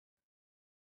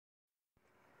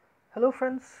Hello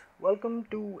friends, welcome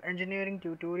to engineering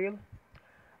tutorial.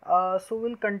 So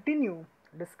we'll continue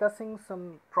discussing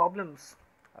some problems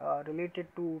related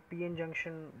to PN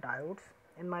junction diodes.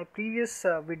 In my previous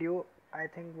video, I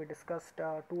think we discussed 2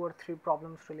 or 3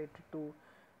 problems related to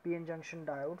PN junction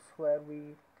diodes where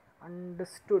we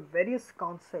understood various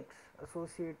concepts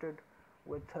associated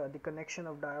with the connection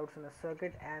of diodes in a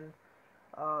circuit and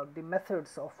the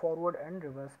methods of forward and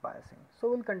reverse biasing. So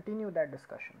we'll continue that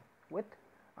discussion with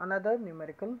another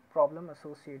numerical problem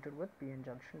associated with PN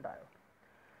junction diode.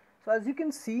 So as you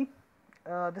can see,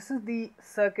 this is the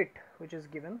circuit which is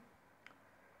given,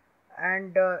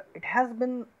 and it has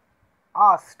been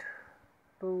asked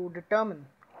to determine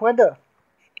whether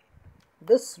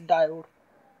this diode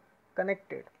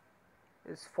connected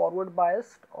is forward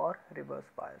biased or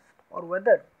reverse biased, or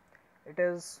whether it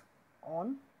is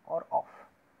on or off.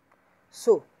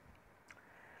 So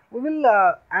we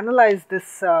will analyze this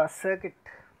circuit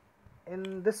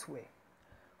in this way.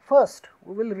 First,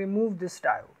 we will remove this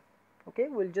diode. Okay,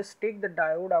 we'll just take the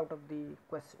diode out of the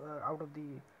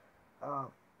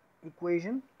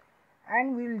equation,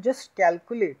 and we'll just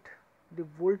calculate the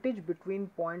voltage between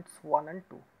points 1 and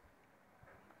 2.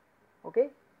 Okay,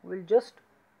 we'll just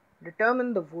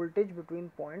determine the voltage between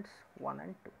points 1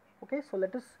 and 2. Okay, so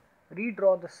let us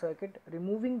redraw the circuit,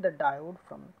 removing the diode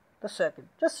from the circuit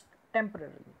just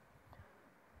temporarily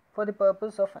for the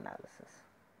purpose of analysis.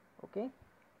 Okay.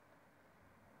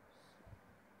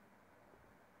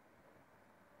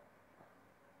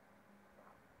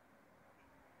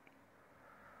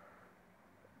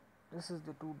 This is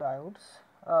the two diodes,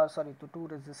 the two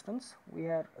resistance. We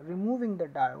are removing the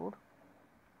diode.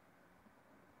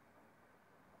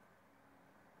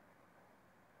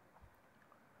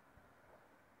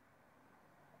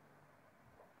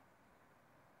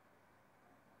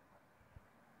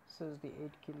 This is the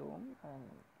 8 kilo ohm and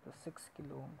the 6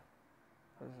 kilo ohm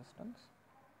resistance.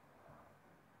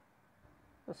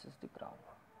 This is the ground.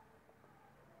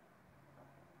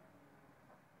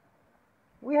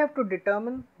 We have to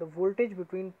determine the voltage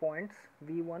between points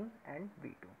V1 and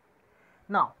V2.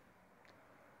 Now,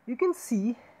 you can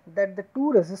see that the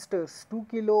two resistors 2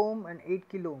 kilo ohm and 8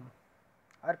 kilo ohm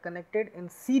are connected in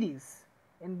series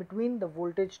in between the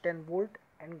voltage 10 volt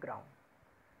and ground.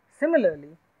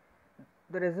 Similarly,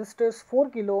 the resistors 4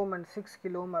 kilo ohm and 6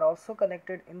 kilo ohm are also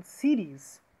connected in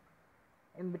series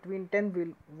in between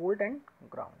 10 volt and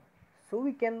ground. So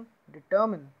we can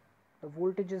determine the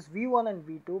voltages V1 and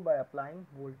V2 by applying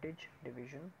voltage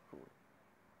division rule.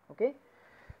 Okay,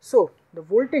 so the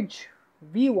voltage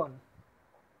V1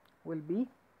 will be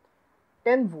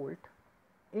 10 volt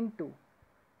into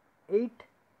 8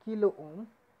 kilo ohm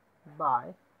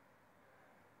by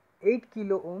 8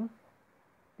 kilo ohm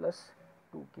plus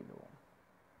 2 kilo ohm.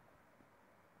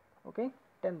 Okay,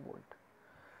 10 volt.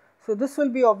 So this will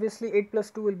be obviously 8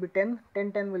 plus 2 will be 10,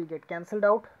 10 will get cancelled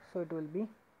out, so it will be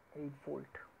 8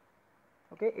 volt.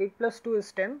 Okay, 8 plus 2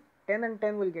 is 10, 10 and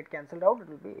 10 will get cancelled out, it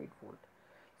will be 8 volt.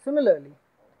 Similarly,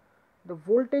 the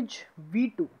voltage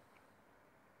V2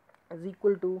 is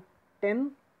equal to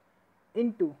 10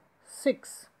 into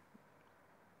 6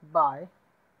 by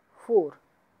 4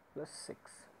 plus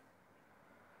 6.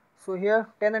 So here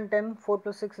 10 and 10, 4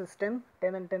 plus 6 is 10,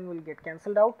 10 and 10 will get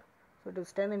cancelled out. So it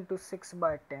is 10 into 6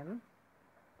 by 10,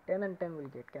 10 and 10 will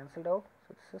get cancelled out,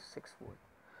 so this is 6 volt.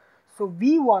 So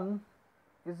V1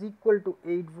 is equal to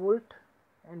 8 volt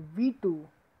and V2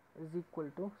 is equal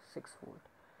to 6 volt.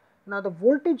 Now the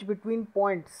voltage between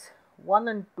points 1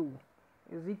 and 2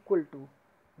 is equal to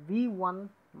V1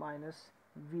 minus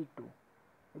V2,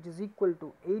 which is equal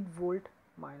to 8 volt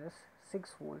minus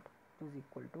 6 volt, which is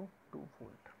equal to 2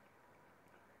 volt.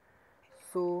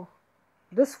 So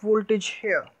this voltage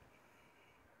here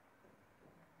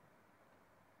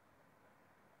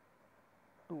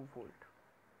volt.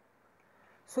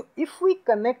 So if we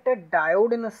connect a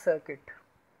diode in a circuit,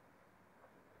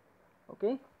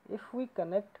 okay, if we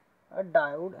connect a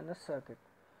diode in a circuit,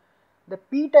 the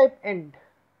p-type end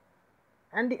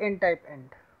and the n-type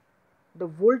end, the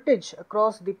voltage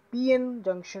across the PN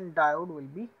junction diode will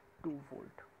be 2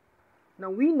 volt.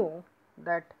 Now we know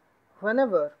that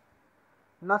whenever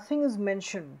nothing is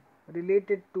mentioned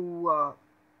related to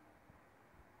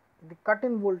the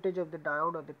cut-in voltage of the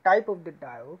diode or the type of the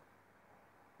diode,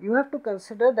 you have to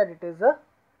consider that it is a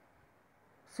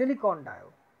silicon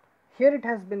diode. Here it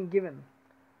has been given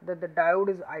that the diode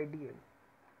is ideal.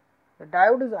 The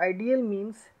diode is ideal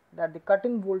means that the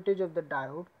cut-in voltage of the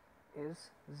diode is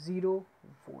 0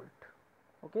 volt.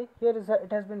 Okay, here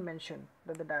it has been mentioned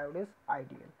that the diode is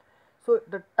ideal. So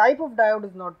the type of diode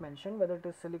is not mentioned, whether it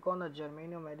is silicon or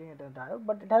germanium or any other diode,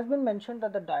 but it has been mentioned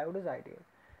that the diode is ideal.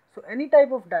 So any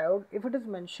type of diode, if it is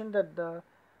mentioned that the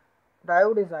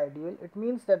diode is ideal, it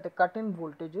means that the cut-in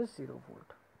voltage is 0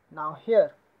 volt. Now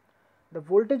here the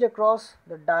voltage across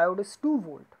the diode is 2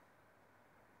 volt.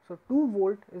 So 2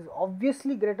 volt is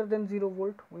obviously greater than 0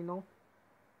 volt, we know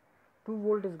 2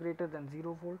 volt is greater than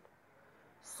 0 volt.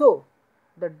 So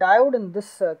the diode in this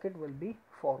circuit will be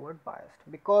forward biased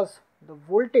because the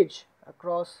voltage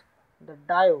across the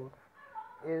diode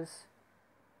is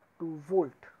 2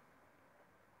 volt.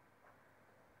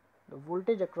 The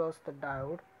voltage across the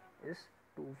diode is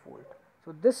 2 volt.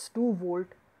 So this 2 volt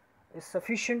is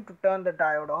sufficient to turn the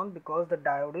diode on because the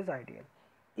diode is ideal.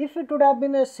 If it would have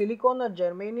been a silicon or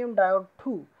germanium diode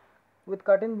too, with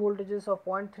cut-in voltages of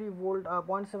 0.3 volt,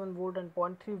 0.7 volt and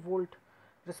 0.3 volt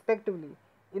respectively,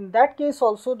 in that case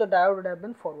also the diode would have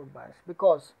been forward biased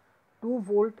because 2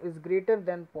 volt is greater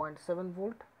than 0.7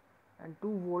 volt and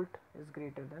 2 volt is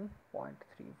greater than 0.3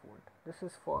 volt. This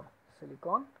is for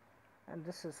silicon and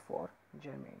this is for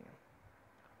germanium.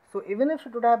 So even if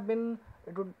it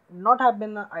would not have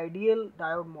been an ideal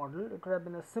diode model, it would have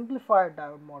been a simplified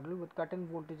diode model with cut-in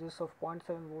voltages of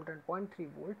 0.7 volt and 0.3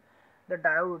 volt, the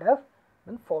diode would have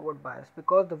been forward biased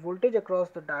because the voltage across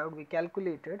the diode we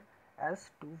calculated as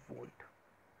 2 volt.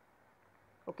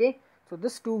 Okay, so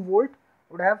this 2 volt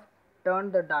would have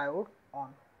turned the diode on,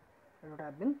 it would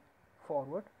have been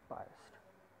forward biased.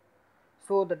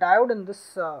 So the diode in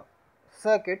this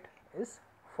circuit is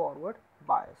forward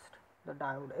biased. The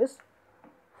diode is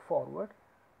forward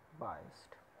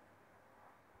biased.